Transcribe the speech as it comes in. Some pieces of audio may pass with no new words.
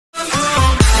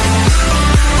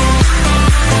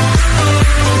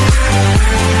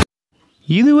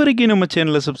இதுவரைக்கும் நம்ம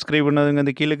சேனலை சப்ஸ்கிரைப் பண்ணாதுங்க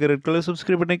அந்த கீழே இருக்கிற ரெட் கலர்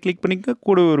சப்ஸ்கிரைப் பண்ணி கிளிக் பண்ணிக்க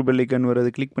கூட ஒரு பெல் ஐக்கான் வரும்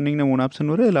அதை கிளிக் பண்ணிங்கன்னா 3 ஆப்ஷன்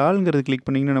வரும் அதில் ஆளுங்கிறது கிளிக்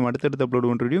பண்ணிங்கன்னா நம்ம அடுத்தடுத்து அப்லோட்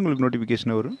பண்ணுற வீடியோ உங்களுக்கு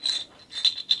நோட்டிஃபிகேஷன் வரும்.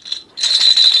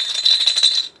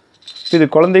 இது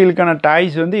குழந்தைகளுக்கான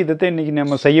டாய்ஸ் வந்து இதைத்தான் இன்றைக்கி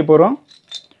நம்ம செய்ய போகிறோம்.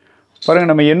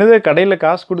 பாருங்கள், நம்ம என்னதே கடையில்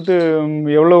காசு கொடுத்து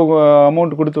எவ்வளோ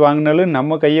அமௌண்ட் கொடுத்து வாங்கினாலும்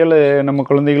நம்ம கையால் நம்ம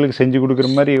குழந்தைகளுக்கு செஞ்சு கொடுக்குற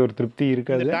மாதிரி ஒரு திருப்தி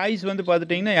இருக்காது. டாய்ஸ் வந்து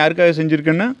பார்த்துட்டிங்கன்னா யாருக்காக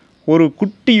செஞ்சுருக்கேன்னா ஒரு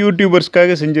குட்டி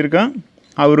யூடியூபர்ஸ்க்காக செஞ்சுருக்கேன்.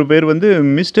 அவர் பேர் வந்து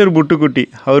மிஸ்டர் புட்டுக்குட்டி.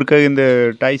 அவருக்காக இந்த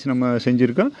டாய்ஸ் நம்ம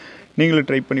செஞ்சுருக்கோம். நீங்களும்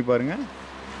ட்ரை பண்ணி பாருங்கள்.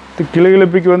 இது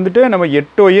கிளுகிழப்பிக்கு வந்துட்டு நம்ம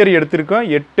 8 ஒயர் எடுத்திருக்கோம்.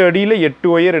 8 அடியில் 8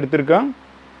 ஒயர் எடுத்திருக்கோம்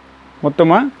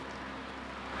மொத்தமாக.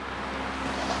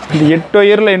 இந்த 8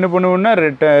 ஒயரில் என்ன பண்ணுவோம்னா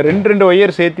ரெண்டு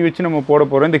ஒயர் சேர்த்து வச்சு நம்ம போட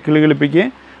போகிறோம் இந்த கிளுகிழப்பிக்கு.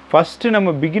 ஃபஸ்ட்டு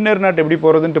நம்ம பிகினர் நாட் எப்படி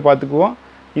போடுறதுன்ட்டு பார்த்துக்குவோம்.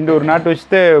 இந்த ஒரு நாட்டு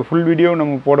வச்சுட்டு ஃபுல் வீடியோ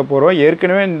நம்ம போட போகிறோம்.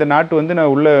 ஏற்கனவே இந்த நாட்டு வந்து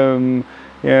நான் உள்ள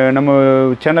நம்ம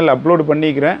சேனல் அப்லோடு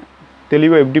பண்ணிக்கிறேன்.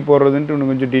 தெளிவாக எப்படி போடுறதுன்ட்டு இன்னும்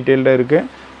கொஞ்சம் டீட்டெயில்டாக இருக்குது.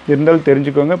 இருந்தாலும்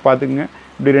தெரிஞ்சுக்கோங்க, பார்த்துக்குங்க.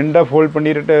 இப்படி ரெண்டாக ஃபோல்ட்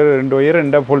பண்ணிட்டு 2 ஒயர்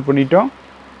ரெண்டாக ஃபோல்ட் பண்ணிட்டோம்.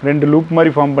 2 லூப்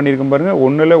மாதிரி ஃபார்ம் பண்ணியிருக்கோம் பாருங்கள்.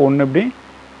 ஒன்றில் ஒன்று இப்படி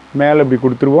மேலே இப்படி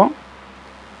கொடுத்துருவோம்.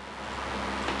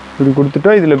 இப்படி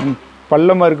கொடுத்துட்டோம். இதில்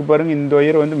பள்ளமாக இருக்குது பாருங்கள். இந்த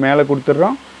ஒயர் வந்து மேலே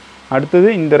கொடுத்துட்றோம். அடுத்தது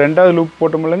இந்த 2வது லூப்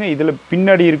போட்டோமில்லங்க, இதில்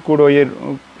பின்னாடி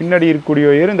இருக்கக்கூடிய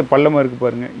ஒயர் இந்த பள்ளமாக இருக்குது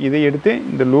பாருங்கள். இதை எடுத்து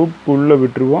இந்த லூப் உள்ளே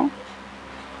விட்டுருவோம்.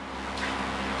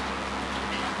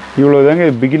 இவ்வளோதாங்க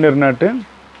பிகினர் நாட்டு.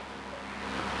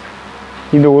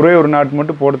 இந்த ஒரே ஒரு நாட்டு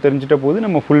மட்டும் போட தெரிஞ்சிட்டா போது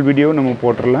நம்ம ஃபுல் வீடியோவை நம்ம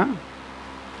போட்டுடலாம்.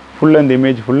 ஃபுல்லாக இந்த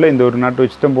இமேஜ் ஃபுல்லாக இந்த ஒரு நாட்டு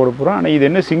வச்சு தான் போட போகிறோம். ஆனால் இது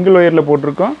என்ன சிங்கிள் ஒயரில்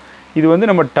போட்டிருக்கோம். இது வந்து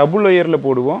நம்ம டபுள் ஒயரில்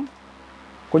போடுவோம்.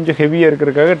 கொஞ்சம் ஹெவியாக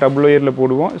இருக்கிறதுக்காக டபுள் ஒயரில்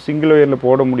போடுவோம். சிங்கிள் ஒயரில்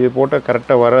போட முடியாது, போட்டால்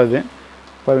கரெக்டாக வராது.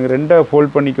 பாருங்கள், 2ஆக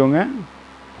ஃபோல்ட் பண்ணிக்கோங்க.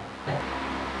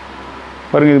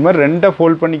 பாருங்கள், இது மாதிரி 2ஆக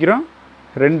ஃபோல்ட் பண்ணிக்கிறோம்.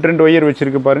 2 ஒயர்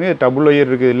வச்சுருக்கு பாருங்கள். டபுள்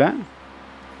ஒயர் இருக்குது இதில்.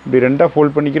 இப்படி 2ஆக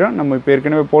ஃபோல்ட் பண்ணிக்கிறோம். நம்ம இப்போ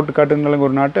ஏற்கனவே போட்டு காட்டுனாலும்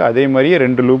ஒரு நாட்டு அதே மாதிரியே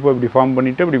 2 லூப்பை இப்படி ஃபார்ம்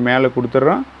பண்ணிவிட்டு இப்படி மேலே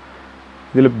கொடுத்துட்றோம்.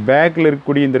 இதில் பேக்கில்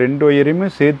இருக்கக்கூடிய இந்த 2 ஒயரையுமே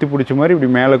சேர்த்து பிடிச்ச மாதிரி இப்படி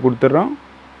மேலே கொடுத்துட்றோம்.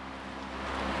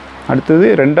 அடுத்தது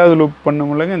 2வது லூப்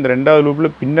பண்ணமுல்லங்க. இந்த 2வது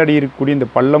லூப்பில் பின்னாடி இருக்கக்கூடிய இந்த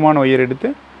பள்ளமான ஒயர்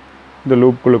எடுத்து இந்த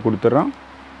லூப்புக்குள்ளே கொடுத்துட்றோம்.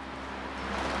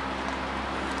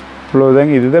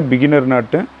 இவ்வளோதாங்க. இதுதான் பிகினர்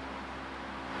நாட்டு.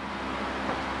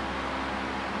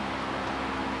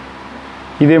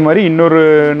 இதே மாதிரி இன்னொரு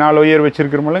 4 ஒயர்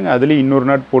வச்சுருக்கிறோமில்லங்க, அதுலேயும் இன்னொரு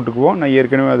நாட் போட்டுக்குவோம். நான்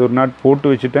ஏற்கனவே அது ஒரு நாட்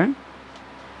போட்டு வச்சுட்டேன்.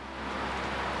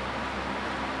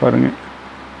 பாருங்கள்,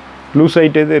 லூஸ்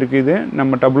ஆகிட்டே தான் இருக்குது.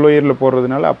 நம்ம டபுள் ஒயரில்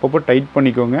போடுறதுனால அப்பப்போ டைட்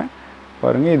பண்ணிக்கோங்க.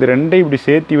 பாருங்கள், இது 2ஐயும் இப்படி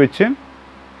சேர்த்து வச்சு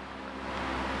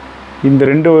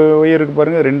இந்த 2 ஒயருக்கு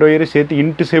பாருங்கள், 2 ஒயரும் சேர்த்து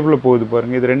இன்ட்டு ஷேப்பில் போகுது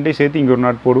பாருங்கள். இது 2ஐயும் சேர்த்து இங்கே ஒரு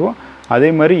நாட் போடுவோம்.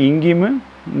 அதே மாதிரி இங்கேயுமே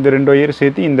இந்த 2 ஒயர்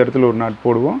சேர்த்து இந்த இடத்துல ஒரு நாட்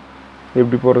போடுவோம்.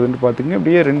 எப்படி போடுறதுன்ட்டு பார்த்துங்க.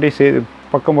 இப்படியே 2ஐயும்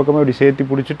பக்கம் பக்கமாக இப்படி சேர்த்து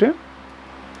பிடிச்சிட்டு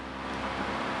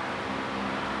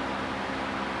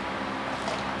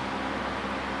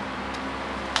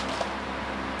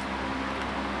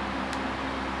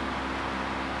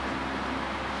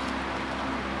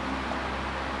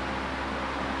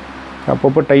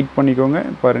அப்பப்போ டைட் பண்ணிக்கோங்க.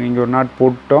 பாருங்கள், இங்கே ஒரு நாட்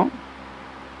போட்டோம்.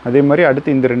 அதே மாதிரி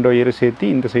அடுத்து இந்த 2 ஒயரை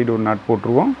சேர்த்து இந்த சைடு ஒரு நாட்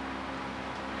போட்டுருவோம்.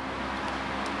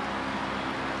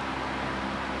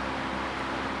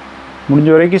 முடிஞ்ச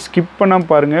வரைக்கும் ஸ்கிப் பண்ணாமல்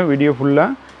பாருங்கள் வீடியோ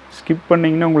ஃபுல்லாக. ஸ்கிப்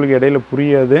பண்ணிங்கன்னா உங்களுக்கு இடையில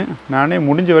புரியாது. நானே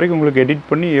முடிஞ்ச வரைக்கும் உங்களுக்கு எடிட்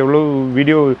பண்ணி எவ்வளோ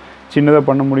வீடியோ சின்னதாக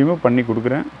பண்ண முடியுமோ பண்ணி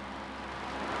கொடுக்குறேன்.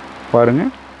 பாருங்கள்,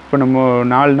 இப்போ நம்ம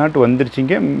 4 நாட்டு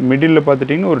வந்துருச்சிங்க. மிடில்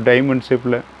பார்த்துட்டிங்கன்னா ஒரு டைமண்ட்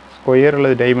ஷேப்பில், ஸ்கொயர்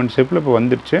அல்லது டைமண்ட் ஷேப்பில் இப்போ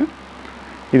வந்துருச்சு.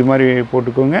 இது மாதிரி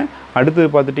போட்டுக்கோங்க. அடுத்தது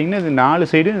பார்த்துட்டிங்கன்னா இது 4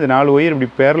 சைடு இந்த 4 ஒயர் இப்படி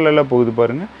பேரலாக போகுது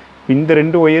பாருங்கள். இந்த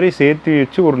 2 ஒயரை சேர்த்து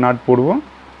வச்சு ஒரு நாட் போடுவோம்.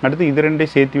 அடுத்து இது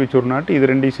 2ஐயும் சேர்த்து வச்சு ஒரு நாட்டு, இது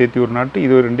 2ஐயும் சேர்த்து ஒரு நாட்டு,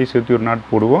 இது 2ஐயும் சேர்த்து ஒரு நாட்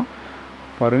போடுவோம்.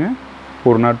 பாருங்கள்,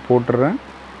 ஒரு நாட் போட்டுடுறேன்.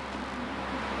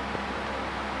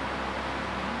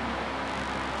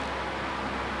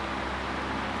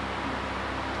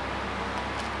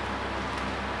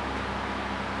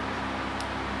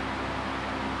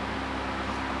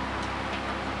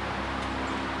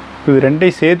 இது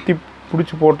 2ஐயும் சேர்த்து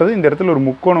பிடிச்சி போட்டது இந்த இடத்துல ஒரு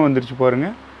முக்கோணம் வந்துருச்சு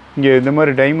பாருங்கள். இங்கே இந்த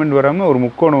மாதிரி டைமண்ட் வராமல் ஒரு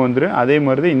முக்கோணம் வந்துடும். அதே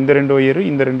மாதிரி தான் இந்த 2 ஒயர்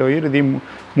இந்த 2 ஒயர் இதையும்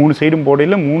 3 சைடும்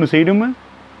போடையில் 3 சைடுமே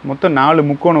மொத்தம் 4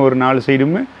 முக்கோணம் வரும். 4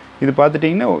 சைடுமே இது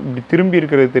பார்த்துட்டிங்கன்னா இப்படி திரும்பி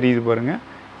இருக்கிறது தெரியுது பாருங்கள்.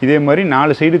 இதே மாதிரி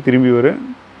 4 சைடு திரும்பி வரும்.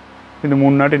 இந்த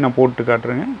 3 நாட்டையும் நான் போட்டு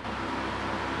காட்டுறேங்க.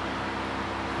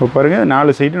 இப்போ பாருங்கள்,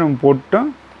 4 சைடு நம்ம போட்டோம்.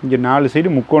 இங்கே 4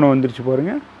 சைடு முக்கோணம் வந்துருச்சு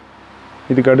பாருங்கள்.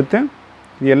 இதுக்கு அடுத்து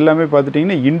இது எல்லாமே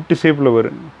பார்த்துட்டிங்கன்னா இன்ட்டு ஷேப்பில்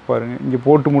வரும் பாருங்கள். இங்கே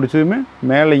போட்டு முடிச்சதுமே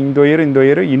மேலே இந்த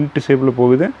ஒயர் இன்ட்டு ஷேப்பில்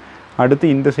போகுது. அடுத்து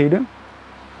இந்த சைடு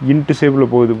இன்ட்டு ஷேப்பில்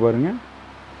போகுது பாருங்கள்.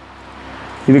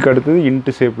 இதுக்கு அடுத்தது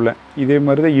இன்ட்டு ஷேப்பில் இதே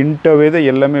மாதிரி தான் இன்ட்டாகவே தான்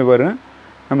எல்லாமே வரும்.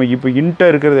 நம்ம இப்போ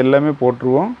இன்ட்டாக இருக்கிறது எல்லாமே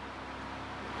போட்டுருவோம்.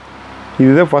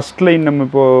 இதுதான் ஃபஸ்ட் லைன். நம்ம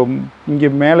இப்போது இங்கே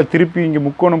மேலே திருப்பி இங்கே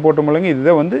முக்கோணம் போட்டோமில்லங்க,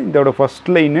 இதுதான் வந்து இதோட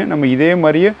ஃபஸ்ட் லைனு. நம்ம இதே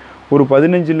மாதிரியே ஒரு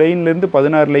 15 லைன்லேருந்து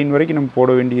 16 லைன் வரைக்கும் நம்ம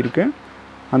போட வேண்டியிருக்கு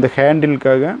அந்த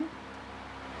ஹேண்டிலுக்காக.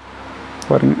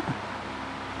 பாருங்கள்,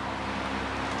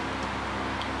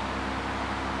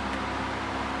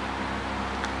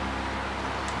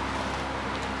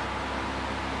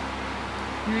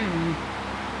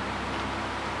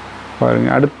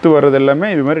 பாருங்கள். அடுத்து வர்றது எல்லாமே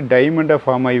இது மாதிரி டைமண்டாக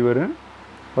ஃபார்ம் ஆகி வரும்.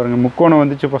 பாருங்கள், முக்கோணம்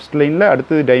வந்துச்சு ஃபஸ்ட் லைனில்,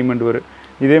 அடுத்தது டைமண்ட் வரும்.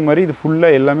 இதே மாதிரி இது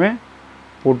ஃபுல்லாக எல்லாமே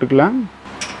போட்டுக்கலாம்.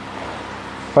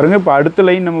 பாருங்கள், இப்போ அடுத்த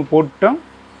லைன் நம்ம போட்டோம்.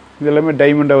 இது எல்லாமே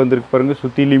டைமண்டாக வந்திருக்கு பாருங்கள்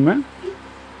சுற்றிலையுமே.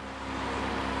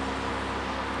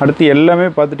 அடுத்து எல்லாமே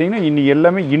பார்த்துட்டிங்கன்னா இன்னி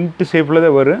எல்லாமே இன்ட்டு ஷேப்பில்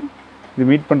தான் வரும். இது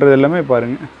மீட் பண்ணுறது எல்லாமே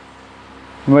பாருங்கள்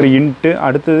இது மாதிரி இன்ட்டு.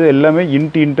 அடுத்தது எல்லாமே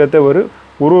இன்ட்டாக தான் வரும்.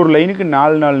 ஒரு லைனுக்கு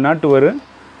 4 நாட்டு வரும்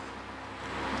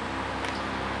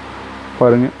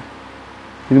பாருங்கள்.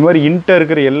 இது மாதிரி இன்ட்டாக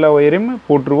இருக்கிற எல்லா ஒயரையுமே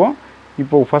போட்டுருவோம்.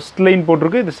 இப்போது ஃபஸ்ட் லைன்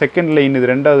போட்டிருக்கு, இது செகண்ட் லைன், இது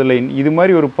ரெண்டாவது லைன். இது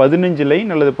மாதிரி ஒரு 15 லைன்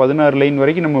அல்லது 16 லைன்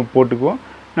வரைக்கும் நம்ம போட்டுக்குவோம்.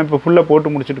 நான் இப்போ ஃபுல்லாக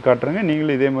போட்டு முடிச்சுட்டு காட்டுறேங்க,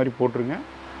 நீங்களும் இதே மாதிரி போட்டுருங்க.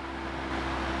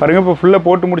 பாருங்கள், இப்போ ஃபுல்லாக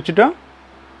போட்டு முடிச்சுட்டோம்.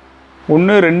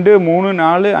 1 2 3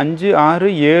 4 5 6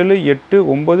 7 8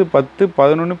 9 10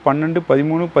 11 12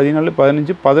 13 14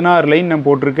 15 16 லைன் நான்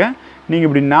போட்டிருக்கேன். நீங்கள்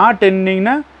இப்படி நாட்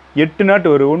எண்ணிங்கன்னா 8 நாட்டு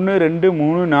வரும். 1 2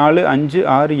 3 4 5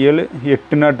 6 7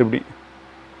 8 நாட்டு இப்படி.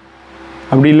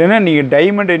 அப்படி இல்லைன்னா நீங்கள்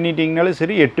டைமண்ட் எண்ணிட்டிங்கனாலும்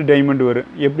சரி 8 டைமண்ட் வரும்.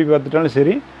 எப்படி பார்த்துட்டாலும்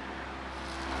சரி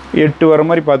 8 வர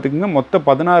மாதிரி பார்த்துக்குங்க. மொத்தம்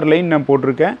 16 லைன் நான்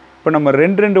போட்டிருக்கேன். இப்போ நம்ம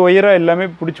 2 ஒயராக எல்லாமே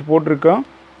பிடிச்சி போட்டிருக்கோம்.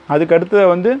 அதுக்கு அடுத்தது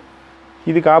வந்து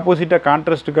இதுக்கு ஆப்போசிட்டாக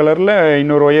கான்ட்ராஸ்ட் கலரில்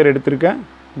இன்னொரு ஒயர் எடுத்திருக்கேன்,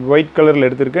 ஒயிட் கலரில்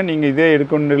எடுத்திருக்கேன். நீங்கள் இதே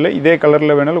எடுக்கணும் இல்லை, இதே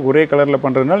கலரில் வேணாலும் ஒரே கலரில்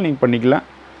பண்ணுறதுனால நீங்கள் பண்ணிக்கலாம்,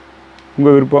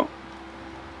 உங்கள் விருப்பம்.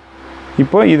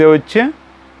 இப்போ இதை வச்சு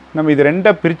நம்ம இதை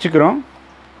ரெண்டாக பிரிச்சுக்கிறோம்.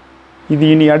 இது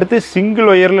இனி அடுத்து சிங்கிள்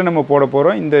ஒயரில் நம்ம போட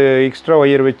போகிறோம். இந்த எக்ஸ்ட்ரா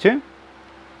ஒயர் வச்சு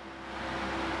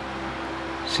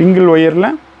சிங்கிள் ஒயரில்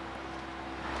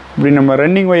இப்படி நம்ம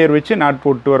ரன்னிங் ஒயர் வச்சு நாட்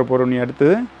போட்டு வர போகிறோம். நீ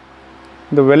அடுத்தது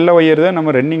இந்த வெள்ளை ஒயர் தான்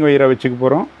நம்ம ரன்னிங் ஒயராக வச்சுக்க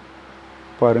போகிறோம்.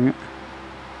 பாருங்கள்,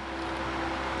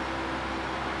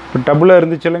 இப்போ டபுளாக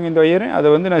இருந்துச்சுல்லங்க இந்த ஒயரு, அதை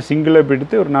வந்து நான் சிங்கிளாக இப்போ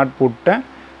எடுத்து ஒரு நாட் போட்டேன்.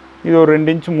 இது ஒரு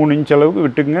 2 இன்ச் 3 இன்ச் அளவுக்கு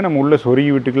விட்டுக்குங்க, நம்ம உள்ளே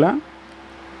சொருகி விட்டுக்கலாம்.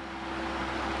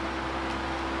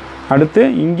 அடுத்து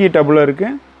இங்கே டபுளாக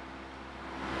இருக்குது,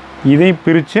 இதையும்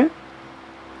பிரித்து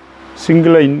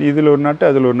சிங்கிளாக இதில் ஒரு நாட்டு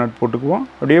அதில் ஒரு நாட் போட்டுக்குவோம்.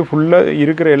 அப்படியே ஃபுல்லாக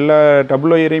இருக்கிற எல்லா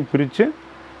டபுள் ஒயரையும் பிரித்து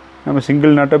நம்ம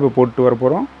சிங்கிள் நாட்டை இப்போ போட்டு வர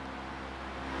போகிறோம்.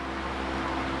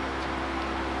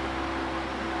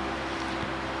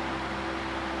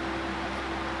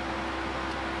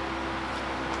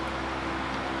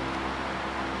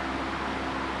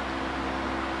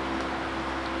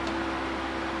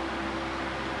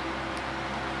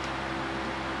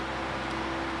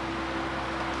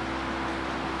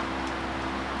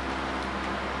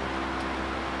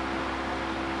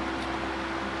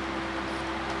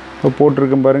 இப்போ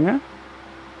போட்டிருக்கேன் பாருங்கள்.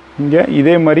 இங்கே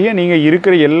இதே மாதிரியே நீங்கள்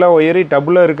இருக்கிற எல்லா ஒயரையும்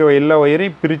டபுளாக இருக்கிற எல்லா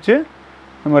ஒயரையும் பிரித்து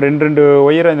நம்ம 2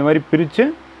 ஒயரை இந்த மாதிரி பிரித்து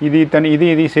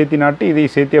இதையும் சேர்த்து நாட்டு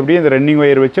இதையும் சேர்த்து அப்படியே அந்த ரன்னிங்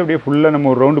ஒயர் வச்சு அப்படியே ஃபுல்லாக நம்ம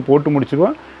ஒரு ரவுண்டு போட்டு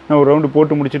முடிச்சுடுவோம். நான் ஒரு ரவுண்டு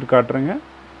போட்டு முடிச்சுட்டு காட்டுறேங்க.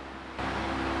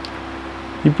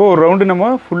 இப்போது ஒரு ரவுண்டு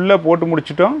நம்ம ஃபுல்லாக போட்டு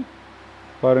முடிச்சிட்டோம்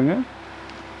பாருங்கள்.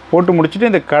 போட்டு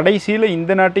முடிச்சுட்டு இந்த கடைசியில்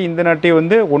இந்த நாட்டையும்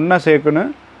வந்து ஒன்றா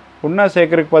சேர்க்கணும். ஒன்றா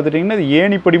சேர்க்குறதுக்கு பார்த்துட்டிங்கன்னா இது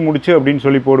ஏணிப்படி முடிச்சு அப்படின்னு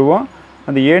சொல்லி போடுவோம்.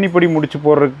 அந்த ஏணிப்படி முடிச்சு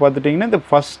போடுறதுக்கு பார்த்துட்டிங்கன்னா இந்த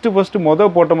ஃபஸ்ட்டு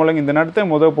மொதல் போட்டோமில்லங்க, இந்த நாட்டை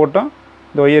மொதல் போட்டோம்.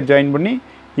 இந்த ஒயர் ஜாயின் பண்ணி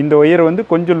இந்த ஒயரை வந்து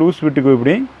கொஞ்சம் லூஸ் விட்டுக்குவோம்.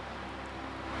 இப்படி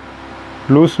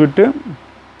லூஸ் விட்டு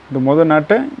இந்த மொதல்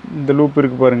நாட்டை இந்த லூப்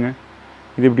இருக்குது பாருங்கள்,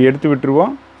 இது இப்படி எடுத்து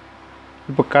விட்டுருவோம்.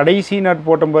 இப்போ கடைசி நாட்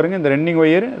போட்டோம் பாருங்கள், இந்த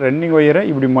ரன்னிங் ஒயரை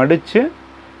இப்படி மடித்து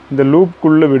இந்த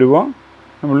லூப்புக்குள்ளே விடுவோம்.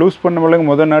 நம்ம லூஸ் பண்ண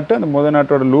மில்லங்க மொதல் நாட்டு, அந்த மொதல்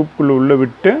நாட்டோட லூப்புக்குள்ளே உள்ளே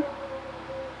விட்டு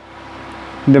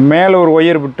இந்த மேலே ஒரு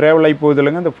ஒயர் இப்போ ட்ராவல் ஆகி போகுது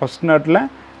இல்லைங்க, இந்த ஃபஸ்ட் நாட்டில்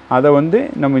அதை வந்து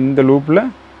நம்ம இந்த லூப்பில்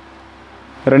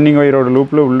ரன்னிங் ஒயரோட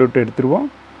லூப்பில் உள்ள விட்டு எடுத்துருவோம்.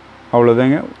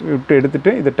 அவ்வளோதாங்க, விட்டு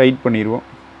எடுத்துகிட்டு இதை டைட் பண்ணிடுவோம்.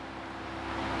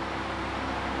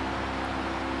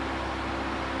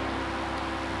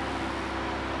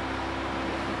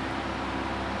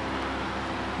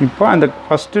 இப்போ அந்த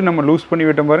ஃபஸ்ட்டு நம்ம லூஸ் பண்ணி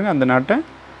விட்டோம் பாருங்கள், அந்த நாட்டை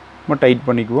நம்ம டைட்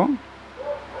பண்ணிக்குவோம்.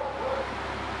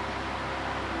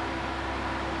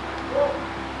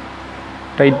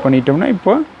 டைட் பண்ணிட்டோம்னா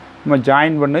இப்போ நம்ம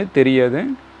ஜாயின் பண்ணது தெரியாது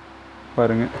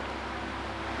பாருங்கள்.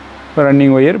 இப்போ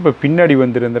ரன்னிங் ஒயர் இப்போ பின்னாடி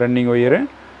வந்துடும். இந்த ரன்னிங் ஒயரு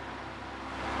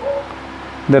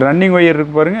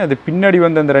இருக்குது பாருங்கள், அது பின்னாடி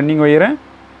வந்த அந்த ரன்னிங் ஒயரை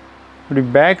இப்படி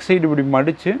பேக் சைடு இப்படி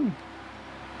மடித்து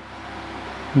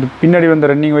இந்த பின்னாடி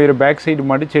வந்த ரன்னிங் ஒயரை பேக் சைடு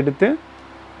மடித்து எடுத்து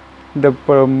இந்த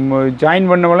இப்போ ஜாயின்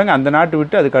பண்ணவங்க அந்த நாட்டு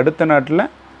விட்டு அதுக்கு அடுத்த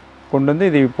நாட்டில் கொண்டு வந்து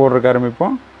இதை போடுறக்கு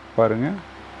ஆரம்பிப்போம் பாருங்கள்.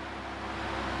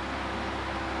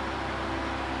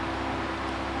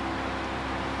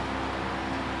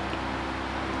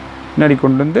 பின்னாடி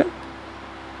கொண்டு வந்து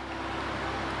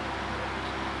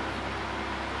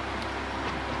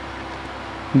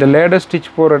இந்த லேடர்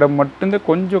ஸ்டிச் போகிற இடம் மட்டும்தான்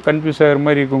கொஞ்சம் கன்ஃபியூஸ் ஆகிற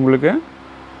மாதிரி இருக்குது உங்களுக்கு.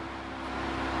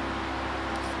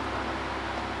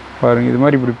 பாருங்கள், இது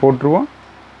மாதிரி இப்படி போட்டுருவோம்.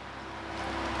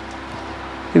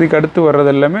 இதுக்கு அடுத்து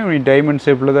வர்றது எல்லாமே டைமண்ட்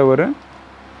ஷேப்பில் தான் வரும்.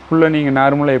 ஃபுல்லாக நீங்கள்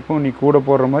நார்மலாக எப்பவும் நீ கூட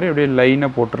போடுற மாதிரி அப்படியே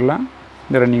லைனாக போட்டுடலாம்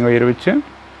இந்த ரன்னிங் ஒயர் வச்சு.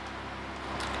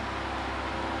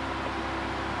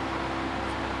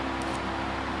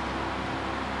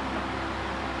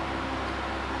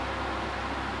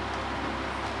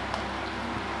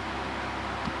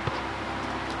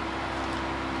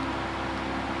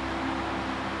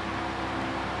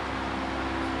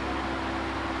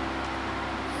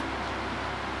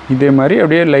 இதே மாதிரி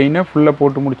அப்படியே லைனாக ஃபுல்லாக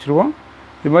போட்டு முடிச்சிடுவோம்.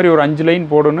 இது மாதிரி ஒரு 5 லைன்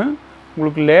போடணும்.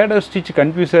 உங்களுக்கு லேடர் ஸ்டிச்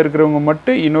கன்ஃபியூஸாக இருக்கிறவங்க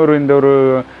மட்டும் இன்னொரு இந்த ஒரு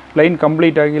லைன்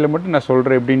கம்ப்ளீட் ஆகியில் மட்டும் நான்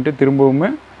சொல்கிறேன் எப்படின்ட்டு திரும்பவுமே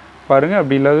பாருங்கள்.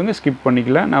 அப்படி இல்லாதவங்க ஸ்கிப்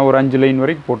பண்ணிக்கலாம். நான் ஒரு 5 லைன்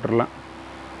வரைக்கும் போட்டுடலாம்.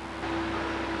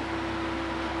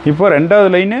 இப்போ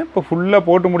 2வது லைனு இப்போ ஃபுல்லாக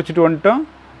போட்டு முடிச்சுட்டு வந்துட்டோம்.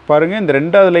 பாருங்கள், இந்த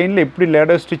 2வது லைனில் எப்படி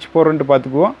லேடர் ஸ்டிச் போடுறோன்ட்டு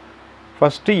பார்த்துக்குவோம்.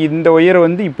 ஃபஸ்ட்டு இந்த ஒயரை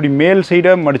வந்து இப்படி மேல்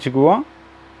சைடாக மடிச்சுக்குவோம்.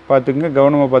 பார்த்துக்குங்க,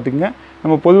 கவனமாக பார்த்துக்குங்க.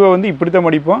 நம்ம பொதுவாக வந்து இப்படி தான்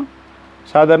மடிப்போம்.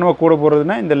 சாதாரணமாக கூட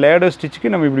போடுறதுனா இந்த லேடர்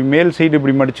ஸ்டிச்சுக்கு நம்ம இப்படி மேல் சைடு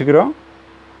இப்படி மடிச்சுக்கிறோம்.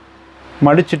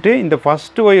 மடிச்சுட்டு இந்த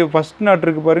ஃபஸ்ட் நாட்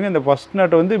இருக்குது பாருங்கள், இந்த ஃபஸ்ட்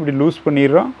நாட்டை வந்து இப்படி லூஸ்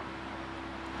பண்ணிடுறோம்.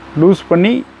 லூஸ்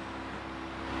பண்ணி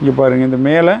இங்கே பாருங்கள், இந்த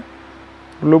மேலே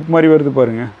லூப் மாதிரி வருது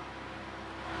பாருங்கள்.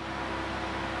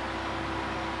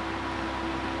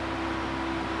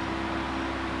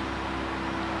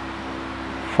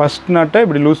 ஃபஸ்ட் நாட்டை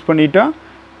இப்படி லூஸ் பண்ணிட்டோம்.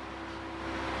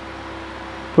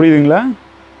 புரியுதுங்களா?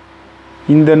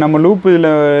 இந்த நம்ம லூப் இதில்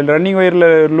ரன்னிங் ஒயரில்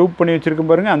லூப் பண்ணி வச்சுருக்கோம்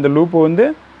பாருங்கள். அந்த லூப்பை வந்து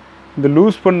இந்த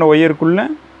லூஸ் பண்ண ஒயருக்குள்ளே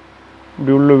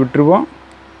இப்படி உள்ளே விட்டுருவோம்.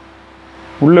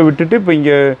 உள்ளே விட்டுட்டு இப்போ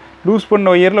இங்கே லூஸ்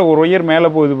பண்ண ஒயரில் ஒரு ஒயர் மேலே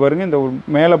போகுது பாருங்கள். இந்த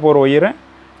மேலே போகிற ஒயரை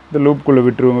இந்த லூப்புக்குள்ளே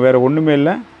விட்டுருவோங்க. வேறு ஒன்றுமே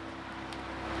இல்லை.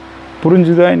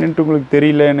 புரிஞ்சுதா என்னன்ட்டு உங்களுக்கு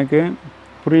தெரியல. எனக்கு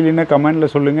புரியலன்னா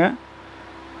கமெண்டில் சொல்லுங்கள்.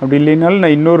 அப்படி இல்லைனாலும்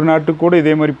நான் இன்னொரு நாட்டுக்கு கூட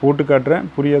இதே மாதிரி போட்டு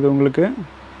காட்டுறேன் புரியாதவங்களுக்கு.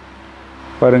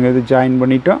 பாருங்கள், இது ஜாயின்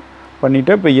பண்ணிவிட்டு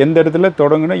இப்போ எந்த இடத்துல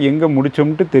தொடங்கணும் எங்கே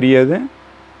முடிச்சோம்ட்டு தெரியாது.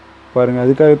 பாருங்கள்,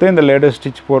 அதுக்காகத்தான் இந்த லேடர்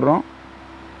ஸ்டிச் போடுறோம்.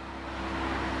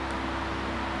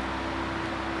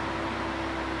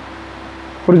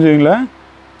 புரிஞ்சுங்களா?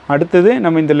 அடுத்தது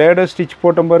நம்ம இந்த லேடர் ஸ்டிச்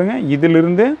போட்டோம் பாருங்கள்.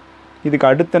 இதிலிருந்து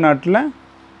இதுக்கு அடுத்த நாட்டில்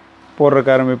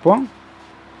போடுறக்கு ஆரம்பிப்போம்.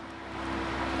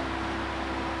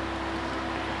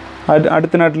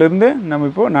 அடுத்த நாட்டிலேருந்து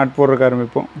நம்ம இப்போது நாட் போடுறக்கு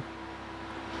ஆரம்பிப்போம்.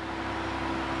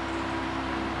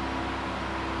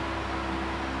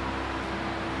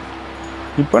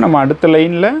 இப்போ நம்ம அடுத்த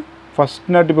லைனில் ஃபஸ்ட்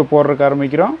நாட் இப்போ போடுறக்கு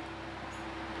ஆரம்பிக்கிறோம்.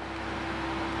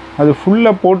 அது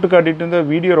ஃபுல்லாக போட்டு காட்டிகிட்டு இருந்தால்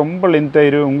வீடியோ ரொம்ப லென்த்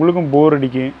ஆயிரும், உங்களுக்கும் போர்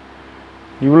அடிக்கும்.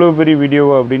 இவ்வளோ பெரிய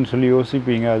வீடியோவா அப்படின்னு சொல்லி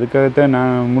யோசிப்பீங்க. அதுக்காகத்தான்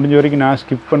நான் முடிஞ்ச வரைக்கும் நான்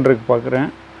ஸ்கிப் பண்ணுறதுக்கு பார்க்குறேன்.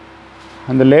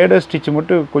 அந்த லேடர் ஸ்டிச்சை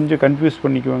மட்டும் கொஞ்சம் கன்ஃபியூஸ்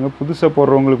பண்ணிக்குவாங்க புதுசாக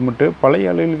போடுறவங்களுக்கு மட்டும்.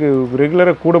 பழைய ஆளுகளுக்கு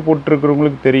ரெகுலராக கூட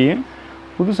போட்டுருக்கிறவங்களுக்கு தெரியும்.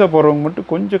 புதுசாக போடுறவங்க மட்டும்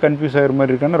கொஞ்சம் கன்ஃபியூஸ் ஆகிற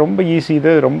மாதிரி இருக்கு. ஆனால் ரொம்ப ஈஸி,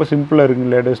 இது ரொம்ப சிம்பிளாக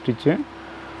இருக்குங்க லேடர் ஸ்டிச்சு.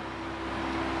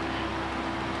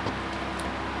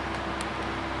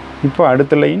 இப்போ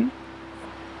அடுத்த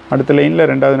லைனில்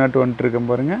 2வது நாட்டு வந்துட்டுருக்கேன்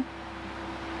பாருங்கள்.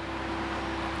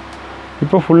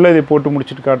 இப்போ ஃபுல்லாக இதை போட்டு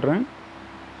முடிச்சுட்டு காட்டுறேன்.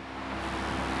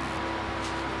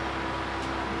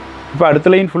 இப்போ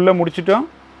அடுத்த லைன் ஃபுல்லாக முடிச்சிட்டோம்.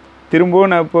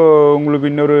 திரும்பவும் நான் இப்போ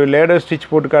உங்களுக்கு இன்னொரு லேடர் ஸ்டிச்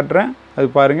போட்டு காட்டுறேன். அது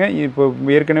பாருங்கள். இப்போ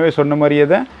ஏற்கனவே சொன்ன மாதிரியே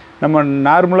தான் நம்ம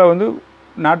நார்மலாக வந்து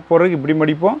நாட் போடுறதுக்கு இப்படி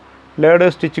மடிப்போம்.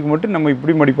 லேடர் ஸ்டிச்சுக்கு மட்டும் நம்ம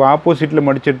இப்படி மடிப்போம். ஆப்போசிட்டில்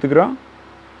மடித்து எடுத்துக்கிறோம்.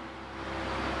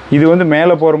 இது வந்து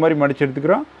மேலே போகிற மாதிரி மடித்து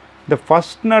எடுத்துக்கிறோம். இந்த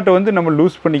ஃபஸ்ட் நாட்டை வந்து நம்ம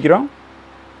லூஸ் பண்ணிக்கிறோம்.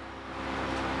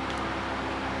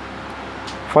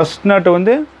 ஃபஸ்ட் நாட்டை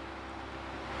வந்து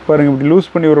பாருங்கள் இப்படி லூஸ்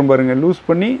பண்ணி வரும் பாருங்கள். லூஸ்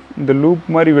பண்ணி இந்த லூப்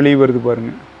மாதிரி வெளியே வருது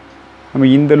பாருங்கள். நம்ம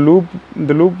இந்த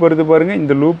லூப் வருது பாருங்கள்.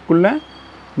 இந்த லூப்புக்குள்ளே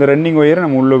இந்த ரன்னிங் ஒயரை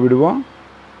நம்ம உள்ளே விடுவோம்.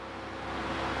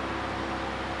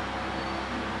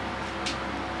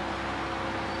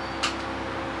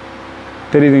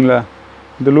 தெரியுதுங்களா?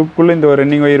 இந்த லூப்புக்குள்ளே இந்த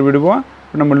ரன்னிங் ஒயர் விடுவோம்.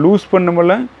 இப்போ நம்ம லூஸ்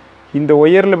பண்ணோம்ல இந்த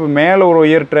ஒயரில் இப்போ மேலே ஒரு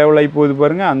ஒயர் ட்ராவல் ஆகி போகுது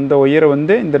பாருங்கள். அந்த ஒயரை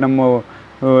வந்து இந்த நம்ம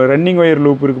ரன்னிங் ஒயர்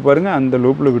லூப் இருக்குது பாருங்கள், அந்த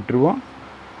லூப்பில் விட்டுருவோம்.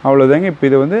 அவ்வளோதாங்க. இப்போ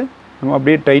இதை வந்து நம்ம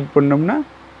அப்படியே டைட் பண்ணோம்னா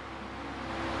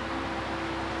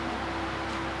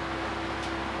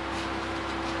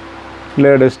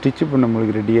லேடர் ஸ்டிச் இப்போ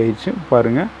நம்மளுக்கு ரெடி ஆயிடுச்சு.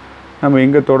 பாருங்கள், நம்ம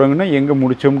எங்கே தொடங்கினா எங்கே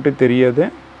முடித்தோம்ட்டு தெரியாது.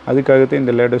 அதுக்காகத்தான்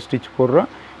இந்த லேடர் ஸ்டிச் போடுறோம்.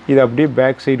 இதை அப்படியே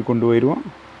பேக் சைடு கொண்டு போயிடுவோம்.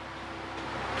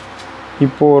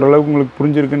 இப்போது ஓரளவுக்கு உங்களுக்கு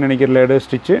புரிஞ்சிருக்குன்னு நினைக்கிற லேடர்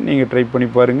ஸ்டிச்சு நீங்கள் ட்ரை பண்ணி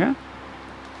பாருங்கள்,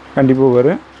 கண்டிப்பாக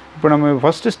வரும். இப்போ நம்ம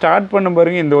ஃபஸ்ட்டு ஸ்டார்ட் பண்ண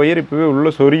பாருங்கள். இந்த ஒயர் இப்போவே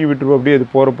உள்ளே சொருகி விட்டுருவோம். அப்படியே அது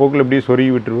போகிற போக்கில் அப்படியே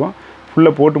சொருகி விட்டுருவோம்.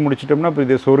 ஃபுல்லாக போட்டு முடிச்சிட்டோம்னா அப்போ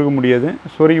இதை சொருக முடியாது.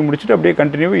 சொருகி முடிச்சுட்டு அப்படியே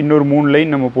கண்டினியூவாக இன்னொரு 3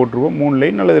 லைன் நம்ம போட்டுருவோம். 3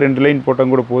 லைன் அல்லது 2 லைன்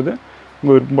போட்டால் கூட போதும்.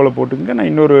 உங்கள் விருப்பம் போல் போட்டுக்கங்க. நான்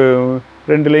இன்னொரு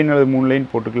 2 லைன் அல்லது 3 லைன்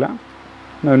போட்டுக்கலாம்.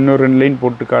 நான் இன்னொரு 2 லைன்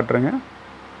போட்டு காட்டுறேங்க.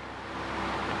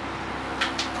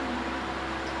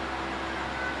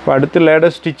 இப்போ அடுத்து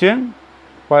லேடர் ஸ்டிச்சு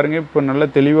பாருங்கள். இப்போ நல்லா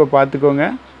தெளிவாக பார்த்துக்கோங்க.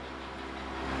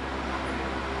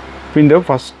 இப்போ இந்த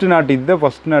ஃபஸ்ட்டு நாட்டு இதுதான்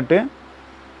ஃபஸ்ட்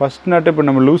நாட்டு இப்போ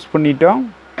நம்ம லூஸ் பண்ணிட்டோம்.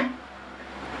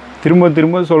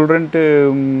 திரும்ப சொல்கிறேன்ட்டு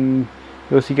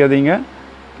யோசிக்காதீங்க.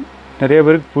 நிறைய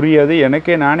பேருக்கு புரியாது.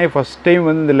 நானே ஃபஸ்ட் டைம்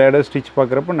வந்து இந்த லேடர் ஸ்டிச்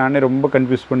பார்க்குறப்ப நானே ரொம்ப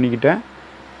கன்ஃபியூஸ் பண்ணிக்கிட்டேன்.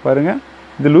 பாருங்கள்,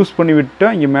 இது லூஸ் பண்ணி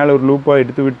விட்டோம். இங்கே மேலே ஒரு லூப்பாக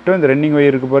எடுத்து விட்டோம். இந்த ரன்னிங்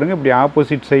ஒயர் இருக்குது பாருங்கள். இப்படி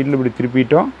ஆப்போசிட் சைடில் இப்படி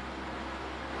திருப்பிட்டோம்.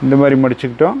 இந்த மாதிரி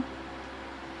மடிச்சுக்கிட்டோம்.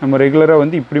 நம்ம ரெகுலராக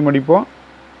வந்து இப்படி மடிப்போம்,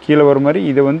 கீழே வர மாதிரி.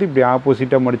 இதை வந்து இப்படி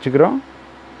ஆப்போசிட்டாக மடிச்சுக்கிறோம்.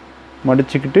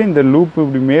 மடிச்சுக்கிட்டு இந்த லூப்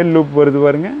இப்படி மேல் லூப் வருது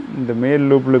பாருங்கள். இந்த மேல்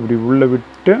லூப்பில் இப்படி உள்ளே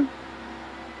விட்டு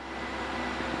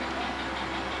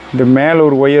இந்த மேலே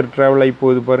ஒரு ஒயர் ட்ராவல் ஆகி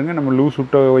போகுது பாருங்கள். நம்ம லூஸ்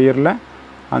விட்ட ஒயரில்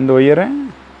அந்த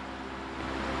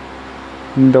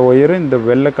ஒயரை இந்த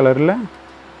வெள்ளை கலரில்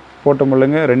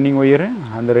போட்டோமில்லைங்க ரன்னிங் ஒயரு,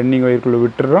 அந்த ரன்னிங் ஒயருக்குள்ளே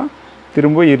விட்டுறோம்.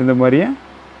 திரும்ப இருந்த மாதிரியே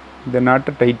இந்த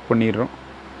நாட்டை டைட் பண்ணிடுறோம்.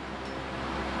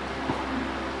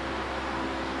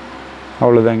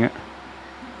 அவ்வளோதாங்க.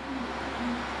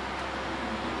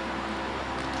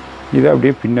 இதை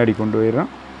அப்படியே பின்னாடி கொண்டு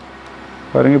போயிடுறோம்.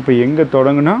 பாருங்கள், இப்போ எங்கே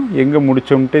தொடங்கினோம் எங்கே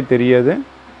முடித்தோம்ட்டே தெரியாது.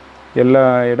 எல்லா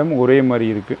இடமும் ஒரே மாதிரி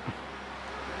இருக்குது.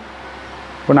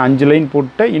 இப்போ நான் 5 லைன்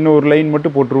போட்டேன். இன்னொரு லைன்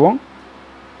மட்டும் போட்டுருவோம்.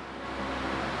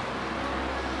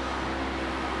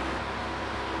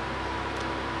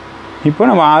 இப்போ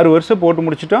நம்ம 6 வருஷம் போட்டு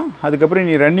முடிச்சிட்டோம். அதுக்கப்புறம்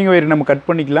நீ ரன்னிங் ஒயர் நம்ம கட்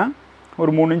பண்ணிக்கலாம்.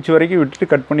 ஒரு 3 இன்ச் வரைக்கும் விட்டுட்டு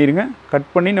கட் பண்ணிடுங்க.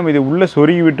 கட் பண்ணி நம்ம இதை உள்ளே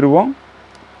சொருகி விட்டுருவோம்.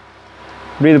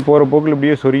 இப்படியே இது போகிற போக்கில்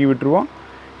இப்படியே சொருகி விட்டுருவோம்.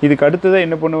 இதுக்கு அடுத்ததாக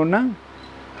என்ன பண்ணுவோன்னா,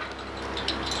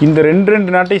 இந்த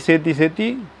 2 நாட்டையும் சேர்த்தி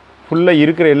ஃபுல்லாக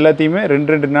இருக்கிற எல்லாத்தையுமே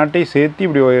 2 நாட்டையும் சேர்த்து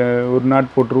இப்படி ஒரு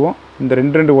நாட் போட்டுருவோம். இந்த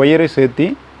 2 ஒயரை சேர்த்தி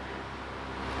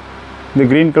இந்த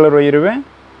க்ரீன் கலர் ஒயருவே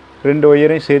 2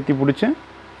 ஒயரையும் சேர்த்து பிடிச்சி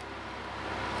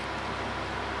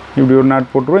இப்படி ஒரு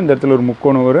நாட் போட்டுருவோம். இந்த இடத்துல ஒரு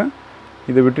முக்கோணம் வரும்.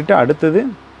 இதை விட்டுட்டு அடுத்தது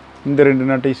இந்த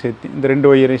 2 நாட்டையும் சேர்த்து இந்த 2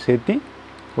 ஒயரையும் சேர்த்து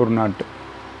ஒரு நாட்டு.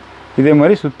 இதே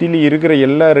மாதிரி சுற்றிலும் இருக்கிற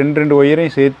எல்லா 2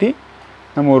 ஒயரையும் சேர்த்து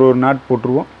நம்ம ஒரு நாட்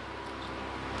போட்டுருவோம்.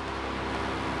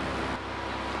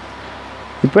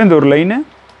 இப்போ இந்த ஒரு லைனை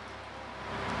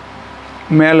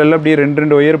மேலெல்லாம் அப்படியே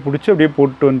 2 ஒயரை பிடிச்சி அப்படியே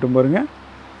போட்டு வந்துட்டோம் பாருங்கள்.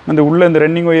 அந்த உள்ளே இந்த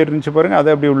ரன்னிங் ஒயர் இருந்துச்சு பாருங்கள்,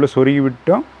 அதை அப்படியே உள்ளே சொருகி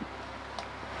விட்டோம்.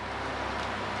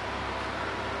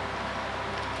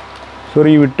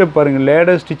 சொருகி விட்டு பாருங்கள்,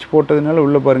 லேடர் ஸ்டிச் போட்டதுனால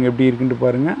உள்ளே பாருங்கள் எப்படி இருக்குன்ட்டு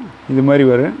பாருங்கள். இது மாதிரி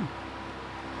வரும்,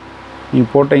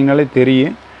 நீங்கள் போட்டிங்கனாலே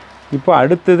தெரியும். இப்போ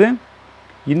அடுத்தது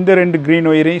இந்த 2 க்ரீன்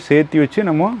ஒயரையும் சேர்த்து வச்சு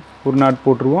நம்ம ஒரு நாட்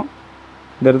போட்டுருவோம்.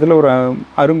 இந்த இடத்துல ஒரு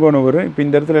அருங்கோணம் வரும். இப்போ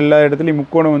இந்த இடத்துல எல்லா இடத்துலையும்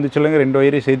முக்கோணம் வந்துச்சுலங்க 2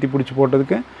 ஒயரையும் சேர்த்து பிடிச்சி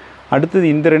போட்டதுக்கு. அடுத்தது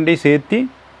இந்த 2ஐயும் சேர்த்து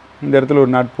இந்த இடத்துல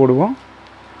ஒரு நாட் போடுவோம்.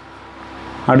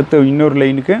 அடுத்த இன்னொரு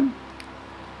லைனுக்கு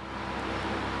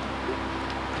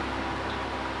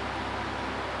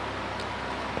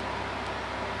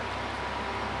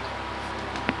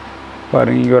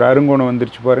பாருங்கள், இங்கே ஒரு அருங்கோணம்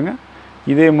வந்துருச்சு பாருங்கள்.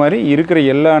 இதே மாதிரி இருக்கிற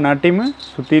எல்லா நாட்டையுமே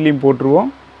சுற்றிலையும் போட்டுருவோம்.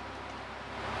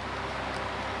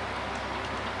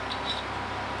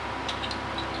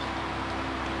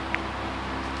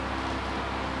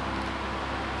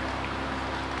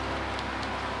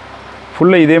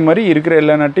 ஃபுல்லாக இதே மாதிரி இருக்கிற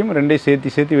எல்லா நாட்டையும் 2ஐயும்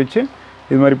சேர்த்து வச்சு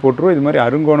இது மாதிரி போட்டுருவோம். இது மாதிரி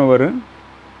அருங்கோணம் வரும்.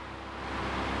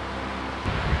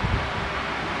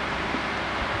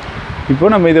 இப்போ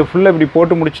நம்ம இதை ஃபுல்லாக இப்படி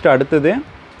போட்டு முடிச்சுட்டு அடுத்தது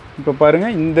இப்போ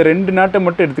பாருங்கள், இந்த 2 நாட்டை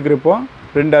மட்டும் எடுத்துக்கிறப்போ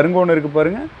 2 அருங்கோணம் இருக்குது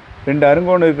பாருங்கள். 2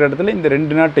 அருங்கோணம் இருக்கிற இடத்துல இந்த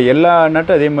 2 நாட்டை எல்லா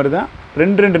நாட்டும் அதே மாதிரி தான்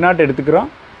 2 நாட்டை எடுத்துக்கிறோம்.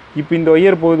 இப்போ இந்த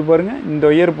ஒயர் போகுது பாருங்கள். இந்த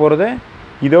ஒயர் போகிறத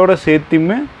இதோட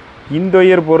சேர்த்துமே இந்த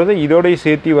ஒயர் போகிறத இதோடய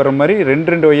சேர்த்து வர மாதிரி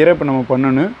 2 ஒயரை இப்போ நம்ம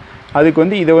பண்ணணும். அதுக்கு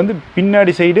வந்து இதை வந்து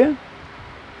பின்னாடி சைடு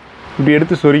இப்படி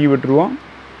எடுத்து சொருகி விட்டுருவோம்.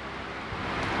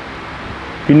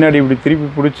 பின்னாடி இப்படி திருப்பி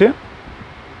பிடிச்சி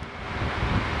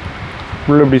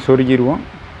உள்ளே இப்படி சொருகிடுவோம்.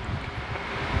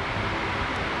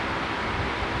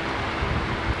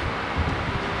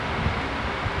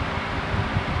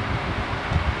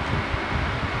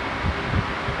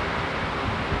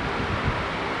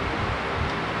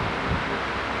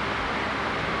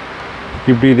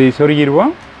 இப்படி இதை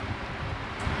சொருகிடுவோம்.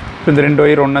 இப்போ இந்த 2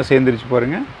 ஒயர் ஒன்றா சேர்ந்துருச்சு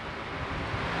பாருங்கள்.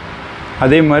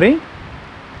 அதே மாதிரி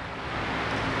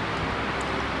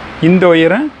இந்த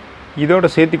ஒயரை இதோட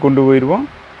சேர்த்து கொண்டு போயிடுவோம்.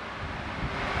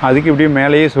 அதுக்கு இப்படியே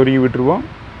மேலேயே சொருகி விட்டுருவோம்.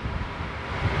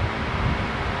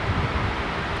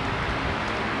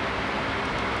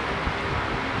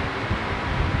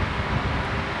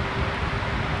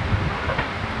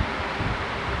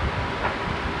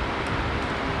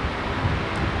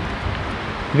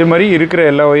 இது மாதிரி இருக்கிற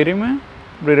எல்லா ஒயரையுமே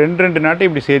இப்படி 2 நாட்டை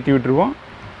இப்படி சேர்த்து விட்டுருவோம்.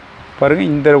 பாருங்கள்,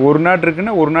 இந்த ஒரு நாட்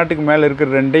இருக்குன்னா ஒரு நாட்டுக்கு மேலே இருக்கிற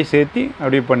 2ஐயும் சேர்த்து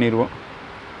அப்படியே பண்ணிடுவோம்.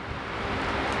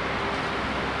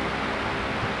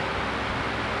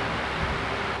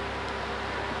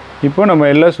 இப்போ நம்ம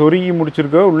எல்லாம் சொருகி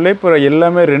முடிச்சிருக்கோம். உள்ளே இப்போ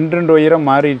எல்லாமே 2 ஒயராக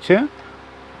மாறிடுச்சு.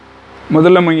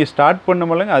 முதல்ல நம்ம இங்கே ஸ்டார்ட்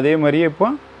பண்ணோம்லங்க, அதே மாதிரியே இப்போ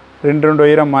 2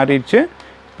 ஒயராக மாறிடுச்சு.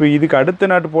 இப்போ இதுக்கு அடுத்த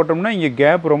நாட்டு போட்டோம்னா இங்கே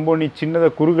கேப் ரொம்ப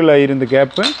சின்னதாக குறுகலாக இருந்த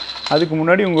கேப்பு. அதுக்கு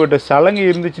முன்னாடி உங்கள்கிட்ட சலங்கை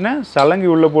இருந்துச்சுன்னா சலங்கை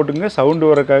உள்ளே போட்டுங்க சவுண்டு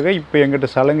வரக்காக. இப்போ எங்கிட்ட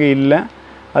சலங்கை இல்லை,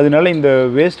 அதனால இந்த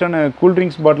வேஸ்ட்டான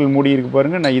கூல்ட்ரிங்க்ஸ் பாட்டில் மூடி இருக்குது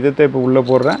பாருங்கள், நான் இதைத்தான் இப்போ உள்ளே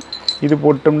போடுறேன். இது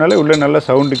போட்டோம்னாலே உள்ளே நல்லா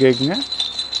சவுண்டு கேட்குங்க.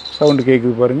 சவுண்டு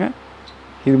கேட்குது பாருங்கள்.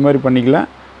 இது மாதிரி பண்ணிக்கலாம்.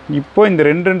 இப்போ இந்த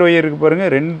 2 ஒயர் இருக்குது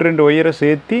பாருங்கள், 2 ஒயரை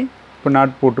சேர்த்து இப்போ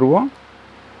நாட் போட்டுருவோம்.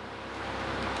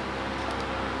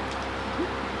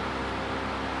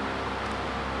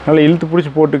 நல்லா இழுத்து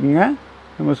பிடிச்சி போட்டுக்குங்க.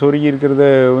 நம்ம சொருகி இருக்கிறத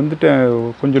வந்துட்டு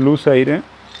கொஞ்சம் லூஸ் ஆயிரும்.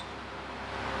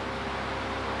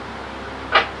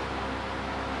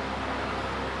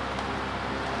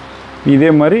 இதே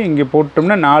மாதிரி இங்கே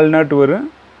போட்டோம்னா 4 நாட்டு வரும்.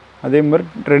 அதே மாதிரி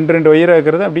 2 ஒயராக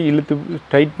இருக்கிறத அப்படியே இழுத்து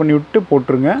டைட் பண்ணி விட்டு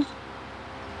போட்டுருங்க.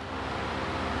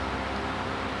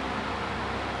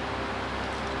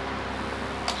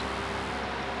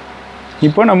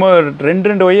 இப்போ நம்ம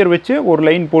 2 ஒயர் வச்சு ஒரு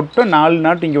லைன் போட்டோம். 4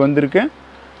 நாட்டு இங்கே வந்திருக்கு.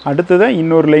 அடுத்ததாக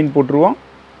இன்னொரு லைன் போட்டுருவோம்.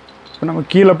 இப்போ நம்ம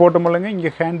கீழே போட்டோமில்லங்க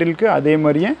இங்கே ஹேண்டிலுக்கு, அதே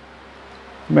மாதிரியே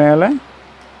மேலே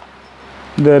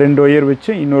இந்த 2 ஒயர்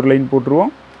வச்சு இன்னொரு லைன்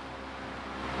போட்டுருவோம்.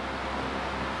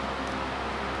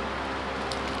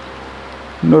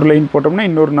 இன்னொரு லைன் போட்டோம்னா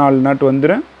இன்னொரு 4 நாட்டு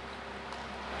வந்துடும்.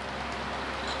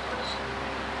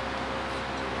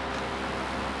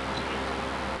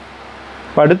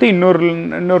 இப்போ அடுத்து இன்னொரு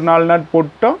 4 நாட்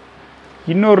போட்டோம்.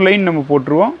 இன்னொரு லைன் நம்ம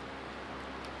போட்டுருவோம்.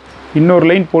 இன்னொரு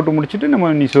லைன் போட்டு முடிச்சுட்டு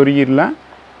நம்ம நீ சொருகிடலாம்.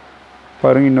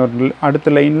 பாருங்கள், இன்னொரு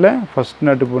அடுத்த லைனில் ஃபஸ்ட்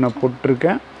நாட்டு இப்போ நான்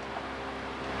போட்டிருக்கேன்.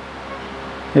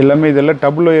 எல்லாமே இதெல்லாம்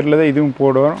டபுள் ஒயரில் தான் இதுவும்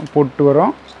போட்டு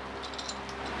வரோம்.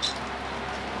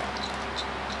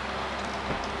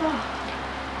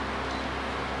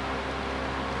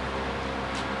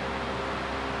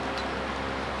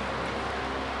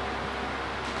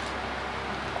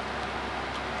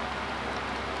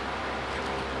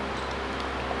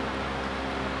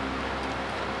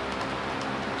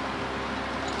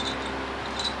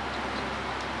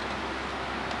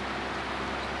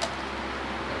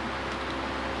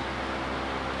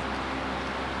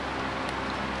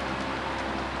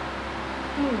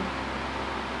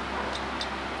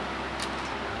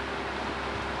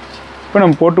 இப்போ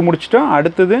நம்ம போட்டு முடிச்சிட்டோம்.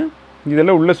 அடுத்தது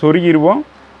இதெல்லாம் உள்ளே சொருகிடுவோம்.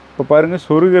 இப்போ பாருங்கள்,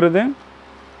 சொருகிறது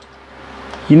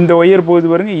இந்த ஒயர் போகுது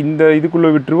பாருங்கள், இந்த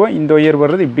இதுக்குள்ளே விட்டுருவோம். இந்த ஒயர்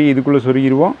வர்றது இப்படி இதுக்குள்ளே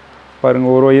சொருகிடுவோம்.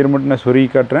 பாருங்கள், ஒரு ஒயர் மட்டும் நான் சொருகி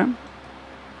காட்டுறேன்.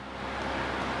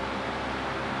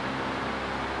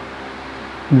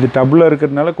 இது டபுளாக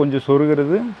இருக்கிறதுனால கொஞ்சம்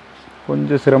சொருகிறது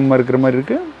கொஞ்சம் சிரமமாக இருக்கிற மாதிரி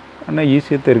இருக்குது. ஆனால்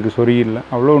ஈஸியாக தான் இருக்குது, சொருகிடலாம்.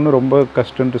 அவ்வளோ ஒன்றும் ரொம்ப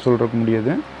கஷ்டன்ட்டு சொல்கிறக்க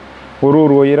முடியாது.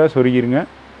 ஒரு ஒயராக சொருகிருங்க.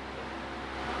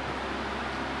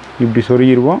 இப்படி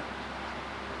சொருகிடுவோம்.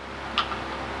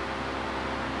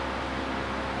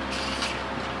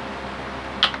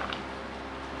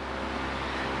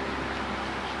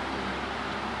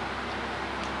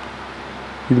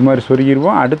 இது மாதிரி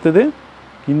சொருகிடுவோம். அடுத்தது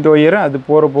இந்த ஒயரை அது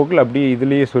போகிற போக்கில் அப்படியே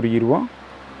இதுலேயே சொருகிடுவோம்.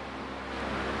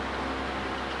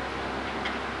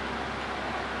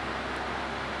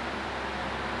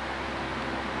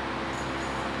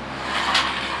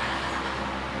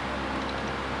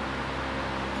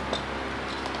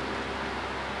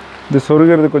 இது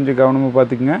சொருகிறது கொஞ்சம் கவனமாக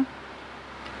பார்த்துக்குங்க.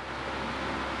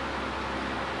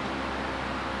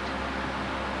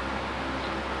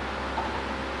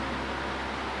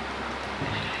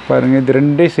 பாருங்கள், இது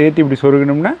 2ஐயும் சேர்த்து இப்படி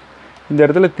சொருகணும்னா இந்த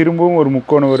இடத்துல திரும்பவும் ஒரு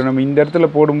முக்கோணம் வரும். நம்ம இந்த இடத்துல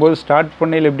போடும்போது ஸ்டார்ட்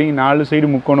பண்ணையில் எப்படிங்க 4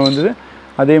 சைடு முக்கோணம் வந்தது,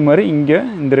 அதே மாதிரி இங்கே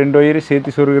இந்த 2 ஒயரையும்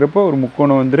சேர்த்து சொருகிறப்போ ஒரு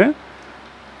முக்கோணம் வந்துடும்.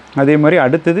 அதே மாதிரி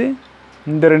அடுத்தது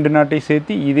இந்த 2 நாட்டையும்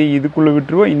சேர்த்து இதை இதுக்குள்ளே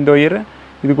விட்டுருவோம். இந்த ஒயரை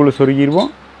இதுக்குள்ளே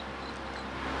சொருகிடுவோம்.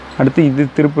 அடுத்து இது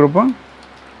திருப்புறப்போ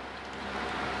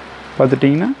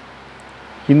பார்த்துட்டிங்கன்னா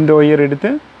இந்த ஒயர் எடுத்து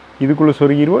இதுக்குள்ளே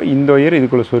சொருகிடுவோம். இந்த ஒயர்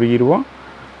இதுக்குள்ளே சொருகிடுவோம்.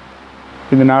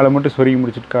 இந்த 4 மட்டும் சொருகி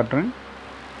முடிச்சுட்டு காட்டுறேன்.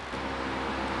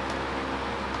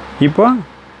 இப்போ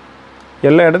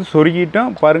எல்லா இடத்தையும்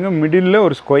சொருகிட்டோம். பாருங்கள், மிடில்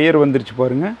ஒரு ஸ்கொயர் வந்துருச்சு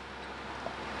பாருங்கள்.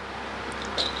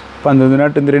 இப்போ அந்த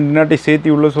நாட்டு இந்த 2 நாட்டையும்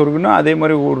சேர்த்து உள்ளே சொருகணும். அதே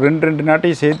மாதிரி ஒரு 2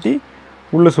 நாட்டையும் சேர்த்து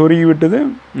உள்ளே சொருகி விட்டது.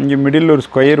 இங்கே மிடில் ஒரு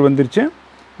ஸ்கொயர் வந்துருச்சு.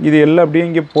 இது எல்லாம் அப்படியே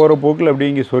இங்கே போகிற போக்கில்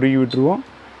அப்படியே இங்கே சொருகி விட்டுருவோம்.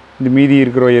 இந்த மீதி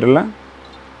இருக்கிற ஒயரெல்லாம்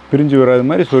பிரிஞ்சு வராது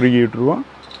மாதிரி சொருகி விட்டுருவோம்.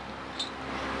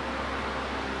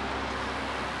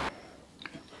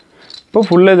 இப்போ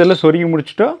ஃபுல்லாக இதெல்லாம் சொருகி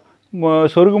முடிச்சிட்டோம்.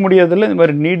 சொருக முடியாததில்ல இந்த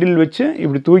மாதிரி நீடில் வச்சு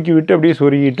இப்படி தூக்கி விட்டு அப்படியே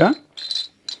சொருகிட்டான்.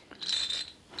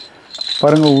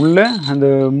 பாருங்கள் உள்ளே அந்த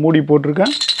மூடி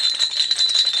போட்டிருக்கேன்,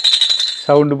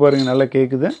 சவுண்டு பாருங்கள் நல்லா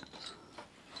கேட்குது.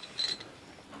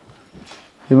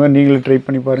 இது மாதிரி நீங்களும் ட்ரை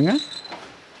பண்ணி பாருங்கள்.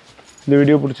 இந்த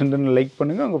வீடியோ பிடிச்சிருந்தா லைக்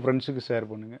பண்ணுங்கள், உங்கள் ஃப்ரெண்ட்ஸுக்கு ஷேர்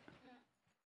பண்ணுங்கள்.